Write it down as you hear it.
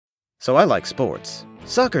So I like sports.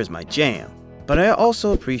 Soccer is my jam, but I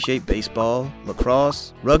also appreciate baseball,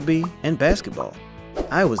 lacrosse, rugby, and basketball.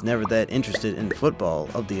 I was never that interested in football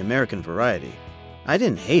of the American variety. I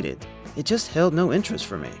didn't hate it, it just held no interest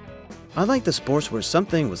for me. I liked the sports where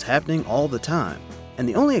something was happening all the time, and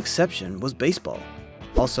the only exception was baseball.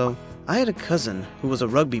 Also, I had a cousin who was a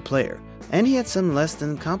rugby player, and he had some less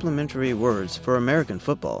than complimentary words for American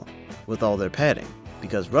football, with all their padding,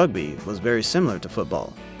 because rugby was very similar to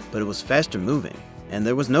football, but it was faster moving, and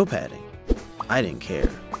there was no padding. I didn't care.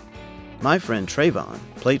 My friend Trayvon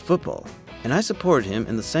played football, and I supported him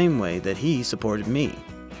in the same way that he supported me.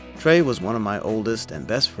 Trey was one of my oldest and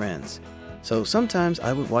best friends, so sometimes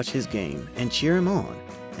I would watch his game and cheer him on,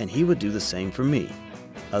 and he would do the same for me.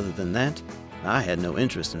 Other than that, I had no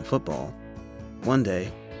interest in football. One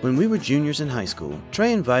day, when we were juniors in high school,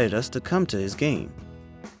 Trey invited us to come to his game.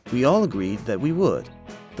 We all agreed that we would.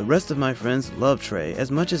 The rest of my friends loved Trey as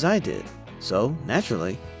much as I did, so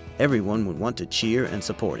naturally, everyone would want to cheer and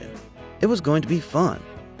support him. It was going to be fun.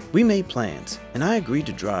 We made plans, and I agreed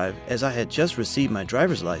to drive as I had just received my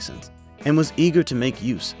driver's license and was eager to make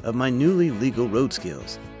use of my newly legal road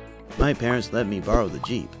skills. My parents let me borrow the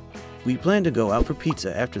Jeep. We planned to go out for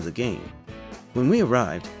pizza after the game. When we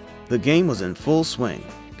arrived, the game was in full swing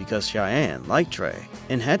because Cheyenne liked Trey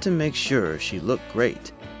and had to make sure she looked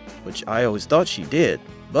great, which I always thought she did,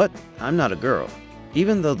 but I'm not a girl.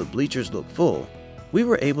 Even though the bleachers looked full, we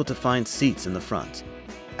were able to find seats in the front.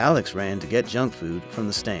 Alex ran to get junk food from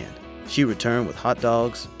the stand. She returned with hot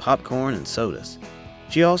dogs, popcorn, and sodas.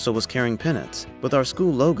 She also was carrying pennants with our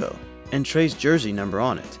school logo and Trey's jersey number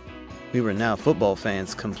on it. We were now football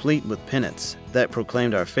fans complete with pennants that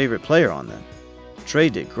proclaimed our favorite player on them. Trey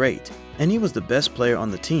did great, and he was the best player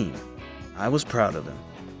on the team. I was proud of him.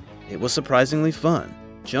 It was surprisingly fun,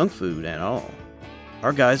 junk food and all.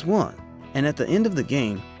 Our guys won, and at the end of the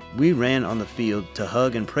game, we ran on the field to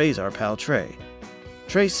hug and praise our pal Trey.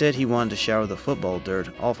 Trey said he wanted to shower the football dirt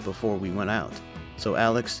off before we went out, so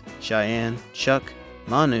Alex, Cheyenne, Chuck,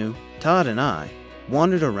 Manu, Todd, and I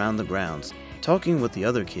wandered around the grounds, talking with the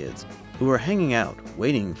other kids who were hanging out,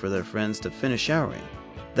 waiting for their friends to finish showering.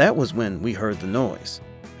 That was when we heard the noise.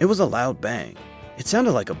 It was a loud bang. It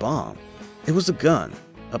sounded like a bomb. It was a gun,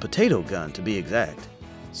 a potato gun to be exact.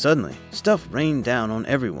 Suddenly, stuff rained down on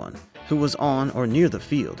everyone who was on or near the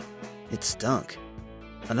field. It stunk.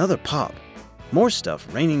 Another pop. More stuff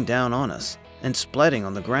raining down on us and splatting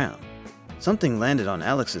on the ground. Something landed on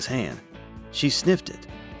Alex's hand. She sniffed it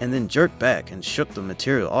and then jerked back and shook the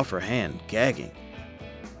material off her hand, gagging.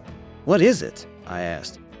 "What is it?" I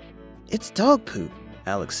asked. "It's dog poop,"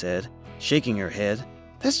 Alex said, shaking her head.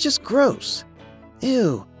 "That's just gross."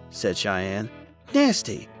 "Ew," said Cheyenne.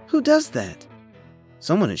 "Nasty. Who does that?"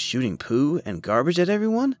 "Someone is shooting poo and garbage at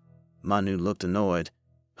everyone?" Manu looked annoyed.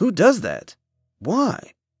 "Who does that?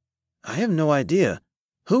 Why?" "I have no idea.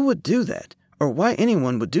 Who would do that, or why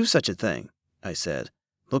anyone would do such a thing?" I said,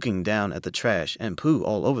 looking down at the trash and poo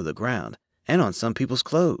all over the ground and on some people's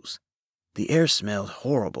clothes. The air smelled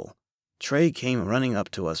horrible. Trey came running up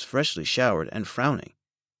to us freshly showered and frowning.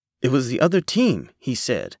 "It was the other team," he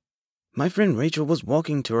said. "My friend Rachel was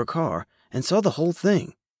walking to her car and saw the whole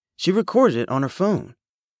thing. She recorded it on her phone."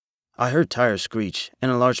 I heard tires screech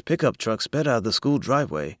and a large pickup truck sped out of the school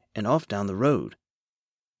driveway and off down the road.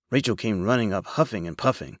 Rachel came running up huffing and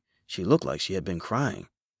puffing. She looked like she had been crying.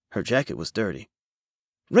 Her jacket was dirty.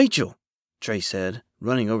 "Rachel," Trey said,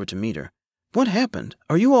 running over to meet her. "What happened?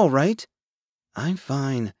 Are you all right?" "I'm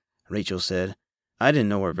fine," Rachel said. I didn't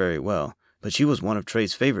know her very well, but she was one of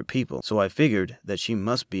Trey's favorite people, so I figured that she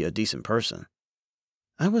must be a decent person.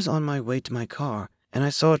 "I was on my way to my car, and I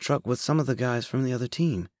saw a truck with some of the guys from the other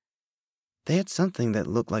team. They had something that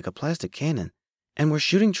looked like a plastic cannon, and were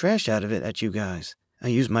shooting trash out of it at you guys. I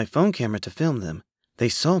used my phone camera to film them. They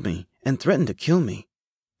saw me and threatened to kill me.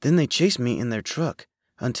 Then they chased me in their truck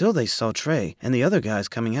until they saw Trey and the other guys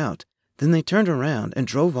coming out. Then they turned around and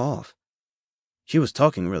drove off." She was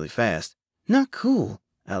talking really fast. "Not cool,"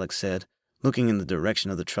 Alex said, looking in the direction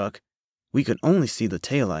of the truck. We could only see the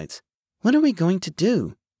taillights. "What are we going to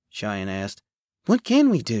do?" Cheyenne asked. "What can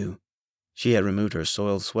we do?" She had removed her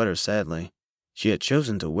soiled sweater sadly. She had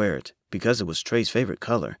chosen to wear it because it was Trey's favorite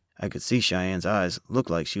color. I could see Cheyenne's eyes look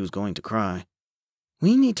like she was going to cry.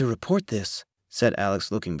 "We need to report this," said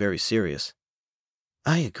Alex, looking very serious.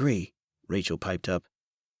 "I agree," Rachel piped up.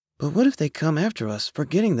 "But what if they come after us for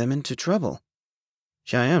getting them into trouble?"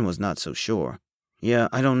 Cheyenne was not so sure. "Yeah,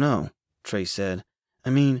 I don't know," Trey said. "I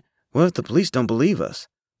mean, what if the police don't believe us?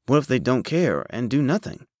 What if they don't care and do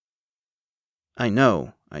nothing?" "I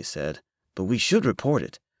know," I said, "but we should report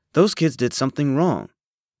it. Those kids did something wrong."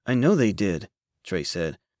 "I know they did," Trey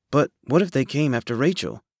said, But what if they came after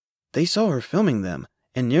Rachel? They saw her filming them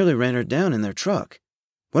and nearly ran her down in their truck.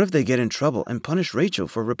 What if they get in trouble and punish Rachel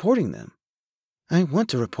for reporting them? I want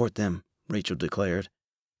to report them, Rachel declared.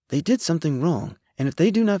 They did something wrong, and if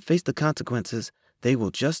they do not face the consequences, they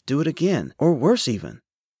will just do it again, or worse even.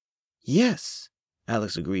 Yes,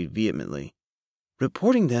 Alex agreed vehemently.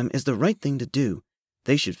 Reporting them is the right thing to do.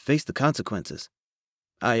 They should face the consequences.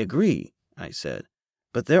 I agree, I said,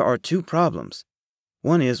 but there are two problems.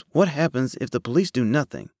 One is, what happens if the police do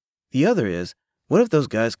nothing? The other is, what if those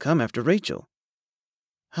guys come after Rachel?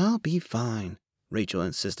 I'll be fine, Rachel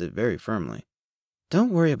insisted very firmly.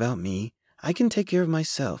 Don't worry about me. I can take care of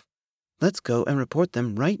myself. Let's go and report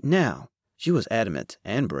them right now. She was adamant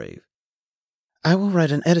and brave. I will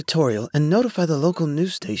write an editorial and notify the local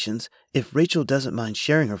news stations if Rachel doesn't mind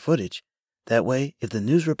sharing her footage. That way, if the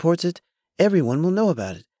news reports it, everyone will know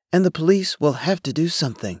about it, and the police will have to do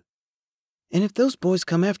something. And if those boys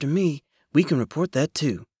come after me, we can report that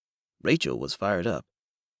too. Rachel was fired up.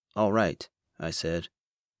 All right, I said.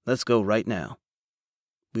 Let's go right now.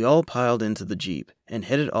 We all piled into the Jeep and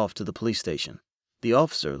headed off to the police station. The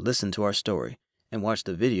officer listened to our story and watched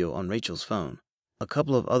the video on Rachel's phone. A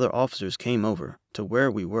couple of other officers came over to where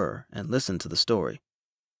we were and listened to the story.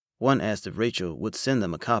 One asked if Rachel would send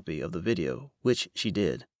them a copy of the video, which she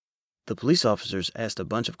did. The police officers asked a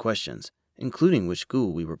bunch of questions, including which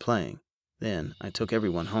school we were playing. Then I took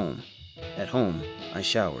everyone home. At home, I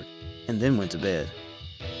showered and then went to bed.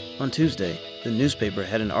 On Tuesday, the newspaper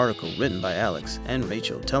had an article written by Alex and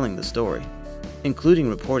Rachel telling the story, including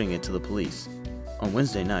reporting it to the police. On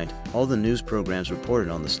Wednesday night, all the news programs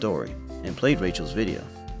reported on the story and played Rachel's video.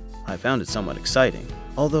 I found it somewhat exciting,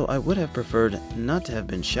 although I would have preferred not to have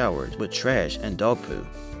been showered with trash and dog poo.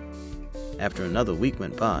 After another week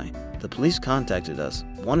went by, the police contacted us,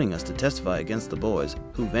 wanting us to testify against the boys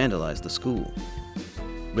who vandalized the school.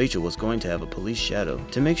 Rachel was going to have a police shadow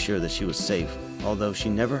to make sure that she was safe, although she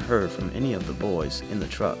never heard from any of the boys in the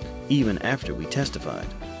truck, even after we testified.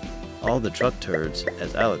 All the truck turds,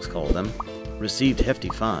 as Alex called them, received hefty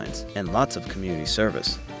fines and lots of community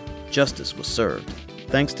service. Justice was served,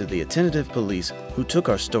 thanks to the attentive police who took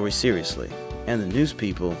our story seriously, and the news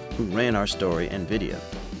people who ran our story and video.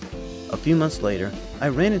 A few months later, I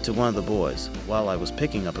ran into one of the boys while I was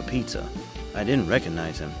picking up a pizza. I didn't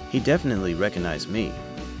recognize him. He definitely recognized me.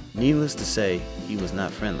 Needless to say, he was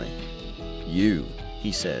not friendly. "You,"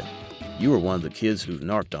 he said. "You were one of the kids who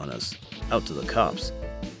narked on us, out to the cops."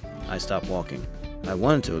 I stopped walking. I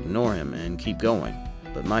wanted to ignore him and keep going,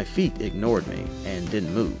 but my feet ignored me and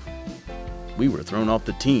didn't move. "We were thrown off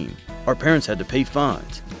the team. Our parents had to pay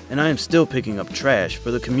fines, and I am still picking up trash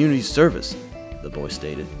for the community service," the boy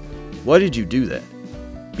stated. "Why did you do that?"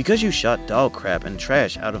 "Because you shot dog crap and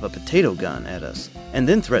trash out of a potato gun at us, and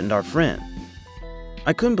then threatened our friend."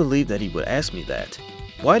 I couldn't believe that he would ask me that.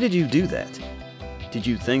 Why did you do that? Did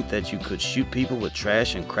you think that you could shoot people with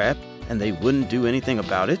trash and crap and they wouldn't do anything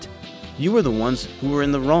about it? You were the ones who were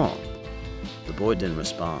in the wrong. The boy didn't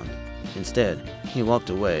respond. Instead, he walked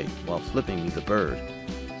away while flipping me the bird.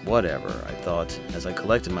 Whatever, I thought, as I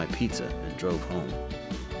collected my pizza and drove home.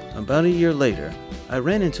 About a year later, I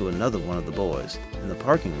ran into another one of the boys in the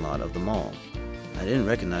parking lot of the mall. I didn't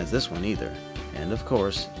recognize this one either, and of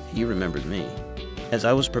course, he remembered me. As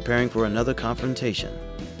I was preparing for another confrontation,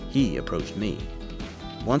 he approached me.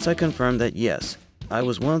 Once I confirmed that yes, I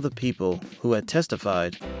was one of the people who had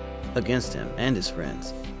testified against him and his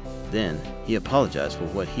friends. Then he apologized for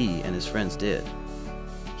what he and his friends did.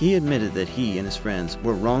 He admitted that he and his friends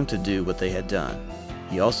were wrong to do what they had done.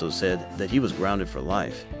 He also said that he was grounded for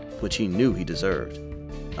life, which he knew he deserved.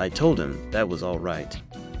 I told him that was all right,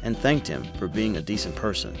 and thanked him for being a decent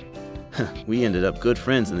person. We ended up good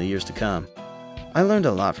friends in the years to come. I learned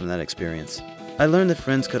a lot from that experience. I learned that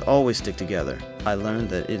friends could always stick together. I learned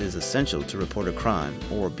that it is essential to report a crime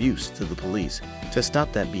or abuse to the police to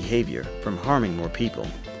stop that behavior from harming more people.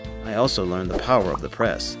 I also learned the power of the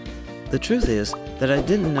press. The truth is that I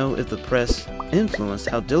didn't know if the press influenced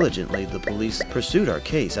how diligently the police pursued our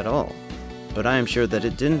case at all. But I am sure that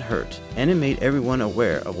it didn't hurt, and it made everyone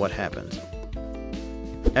aware of what happened.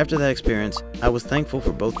 After that experience, I was thankful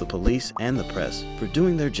for both the police and the press for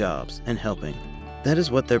doing their jobs and helping. That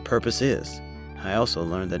is what their purpose is. I also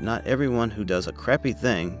learned that not everyone who does a crappy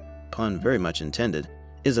thing, pun very much intended,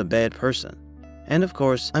 is a bad person. And of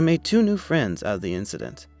course, I made 2 new friends out of the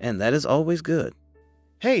incident, and that is always good.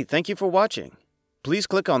 Hey, thank you for watching. Please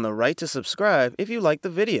click on the right to subscribe if you liked the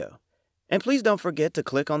video. And please don't forget to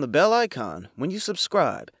click on the bell icon when you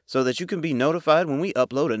subscribe so that you can be notified when we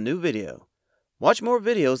upload a new video. Watch more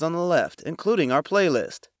videos on the left, including our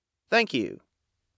playlist. Thank you.